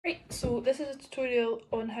So this is a tutorial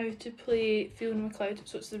on how to play Fiona McLeod.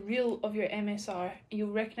 So it's the reel of your MSR. You'll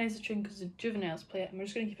recognise the tune because the juveniles play it, and we're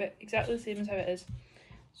just going to keep it exactly the same as how it is.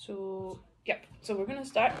 So yep, so we're going to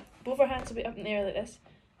start. Both our hands will be up in the air like this,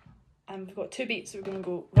 and we've got 2 beats, so we're going to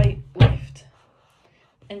go right, left,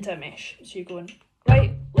 into a mesh. So you're going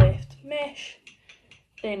right, left, mesh.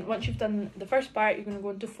 Then once you've done the first bar, you're going to go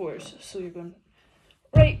into 4s. So you're going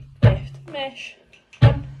right, left, mesh,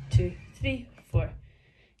 1, 2, 3, 4.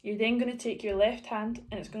 You're then going to take your left hand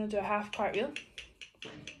and it's going to do a half cartwheel,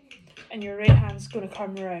 and your right hand's going to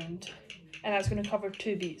come around, and that's going to cover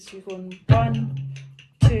 2 beats. So you're going 1,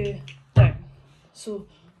 2, down. So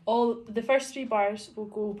all the first 3 bars will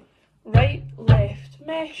go right, left,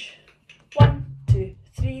 mesh, 1, 2,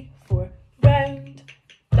 3, 4, round,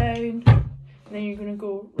 down, and then you're going to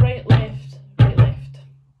go right, left, right, left.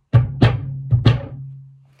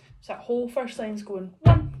 So that whole first line's going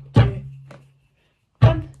 1, 2,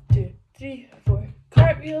 1, 2, 3, 4,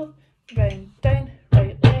 cartwheel, round, down,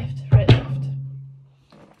 right, left, right, left.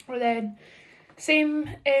 Or then same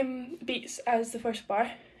beats as the first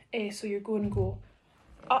bar, so you're going to go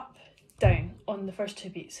up, down on the first 2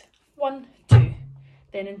 beats. 1, 2,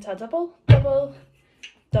 then into a double, double,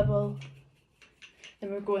 double.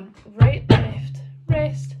 Then we're going right, left,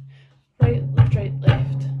 rest, right, left, right,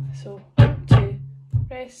 left. So 1, 2,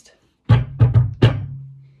 rest.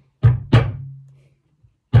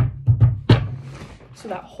 So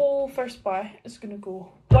that whole first bar is going to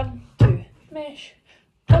go 1, 2, mesh,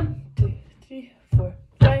 1, 2, 3, 4,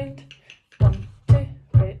 round, 1, 2,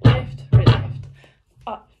 right, left,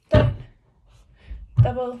 up, down,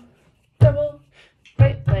 double, double,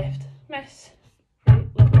 right, left, miss, right,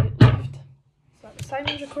 left. Is that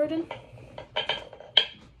Simon's recording?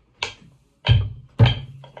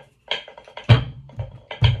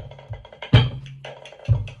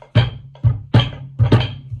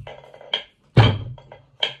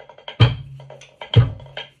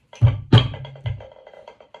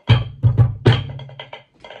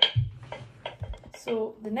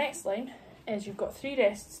 So the next line is you've got 3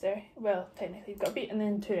 rests there. Well, technically you've got a beat and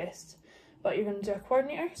then 2 rests, but you're going to do a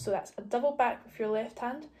coordinator. So that's a double back with your left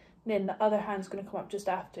hand, and then the other hand's going to come up just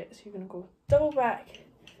after it. So you're going to go double back,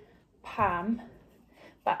 palm,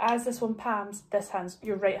 but as this one palms,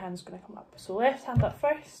 your right hand's going to come up. So left hand up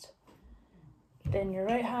first, then your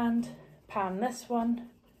right hand, palm this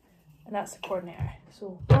one, and that's the coordinator.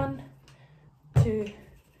 So 1, 2,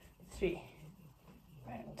 3,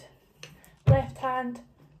 round. Left hand,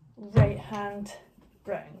 right hand,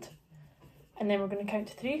 round. And then we're going to count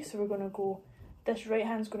to 3, so we're going to go, this right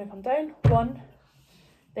hand's going to come down, 1,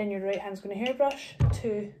 then your right hand's going to hairbrush,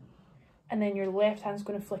 2, and then your left hand's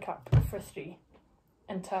going to flick up for 3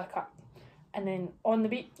 into a cut. And then on the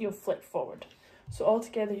beat, you'll flick forward. So all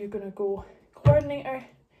together you're going to go coordinator,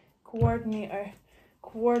 coordinator,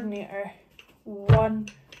 coordinator, 1,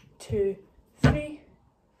 2, 3,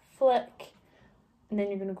 flick, and then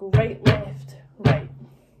you're going to go right, left, right.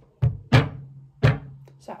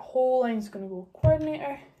 So that whole line's going to go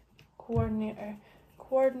coordinator, coordinator,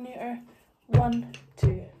 coordinator, 1,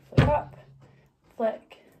 2, flick up,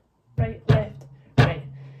 flick, right, left, right.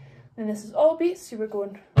 And this is all beats, so we're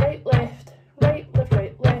going right, left, right, left,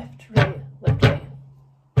 right, left, right, left, right.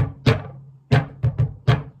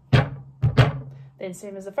 Then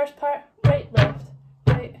same as the first part, right, left,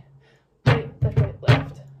 right, right, left, right,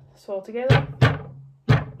 left. So all together.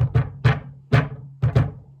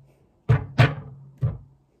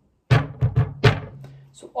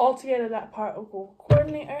 So all together that part will go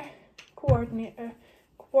coordinator, coordinator,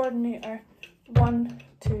 coordinator, 1,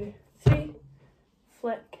 2, 3,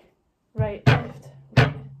 flick, right, left,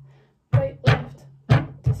 right, right, left,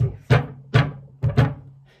 1, 2, 3,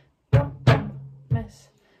 flick, miss,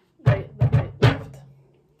 right, left, right, left.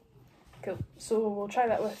 Cool. So we'll try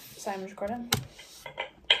that with Simon's recording.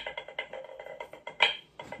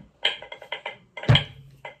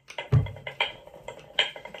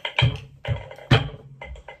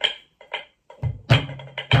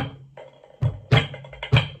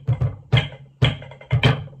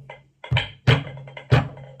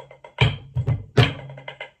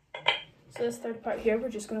 So this third part here, we're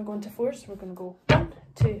just going to go into 4s. So we're going to go 1,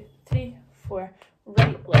 2, 3, 4,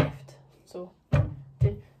 right, left. So 1,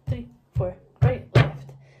 2, 3, 4, right,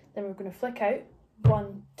 left. Then we're going to flick out,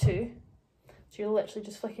 1, 2. So you're literally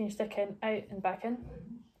just flicking your stick in, out and back in,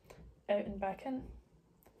 out and back in,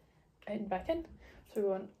 out and back in. So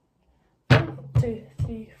we're going 1, 2,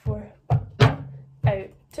 3, 4, back, out,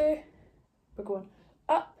 2. We're going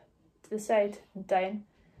up to the side and down,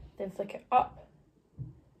 then flick it up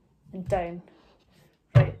and down,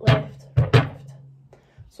 right, left, right, left.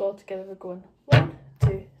 So all together we're going 1,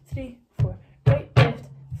 2, 3, 4, right, left,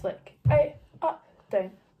 flick, out, up,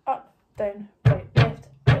 down, right, left,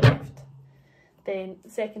 right, left. Then the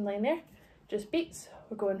second line there, just beats.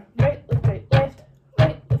 We're going right, left, right, left,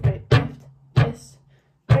 yes,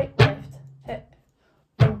 right, left, hit,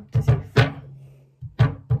 1, 2, 3, 4.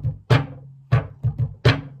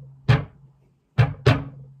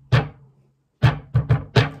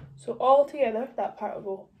 So all together, that part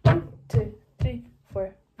will go 1, 2, 3,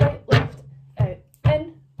 4, right, left, out,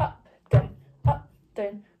 in, up,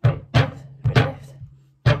 down, right, left,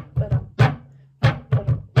 up, ba-dum, right,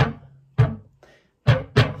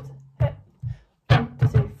 left, hit, 1,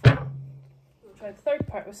 2, 3, 4. We'll try the third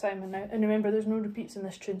part with Simon now, and remember there's no repeats in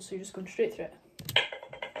this tune, so you're just going straight through it.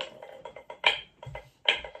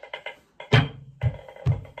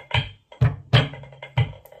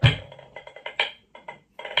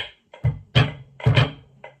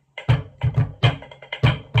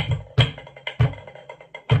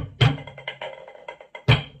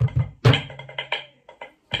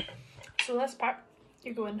 So this part,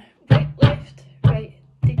 you're going right, left, right,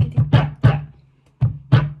 diggity tap tap.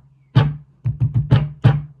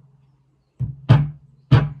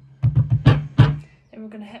 Then we're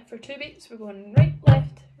going to hit for 2 beats. We're going right,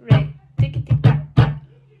 left, right, diggity tap tap,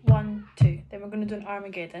 1, 2. Then we're going to do an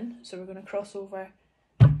Armageddon. So we're going to cross over,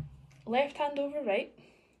 left hand over right,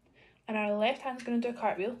 and our left hand's going to do a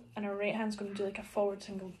cartwheel, and our right hand's going to do like a forward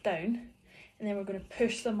single down, and then we're going to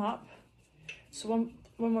push them up. So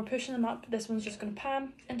when we're pushing them up, this one's just going to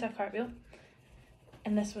palm into a cartwheel,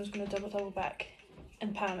 and this one's going to double back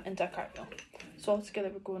and palm into a cartwheel. So all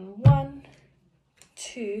together we're going 1,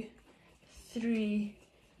 2, 3,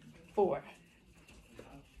 4.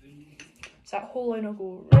 So that whole line will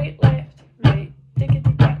go right, left, right,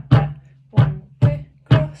 diggity tap tap, 1, 2,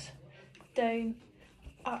 cross, down,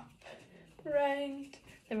 up, round.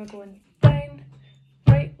 Then we're going down,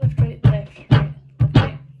 right, left, left,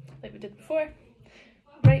 right, like we did before.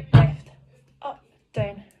 Right, left, up,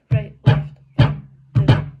 down, right, left, 1, 2.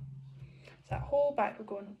 So that whole back we're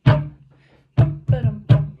going bum, bum, ba-dum,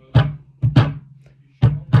 bum,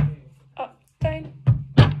 up, down.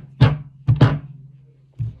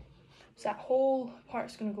 So that whole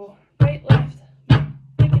part's going to go right, left,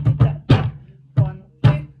 diggity tap tap, 1,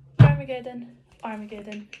 2, Armageddon,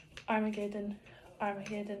 Armageddon, Armageddon,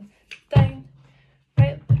 Armageddon, down,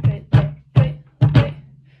 right, left,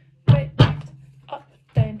 right, left, up,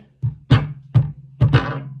 down.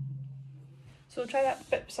 So we'll try that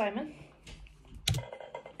bit, Simon.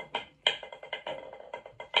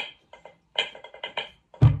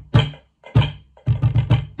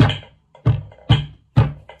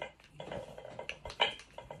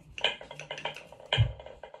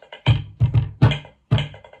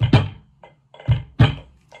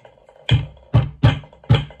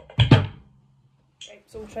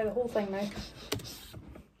 So we'll try the whole thing now.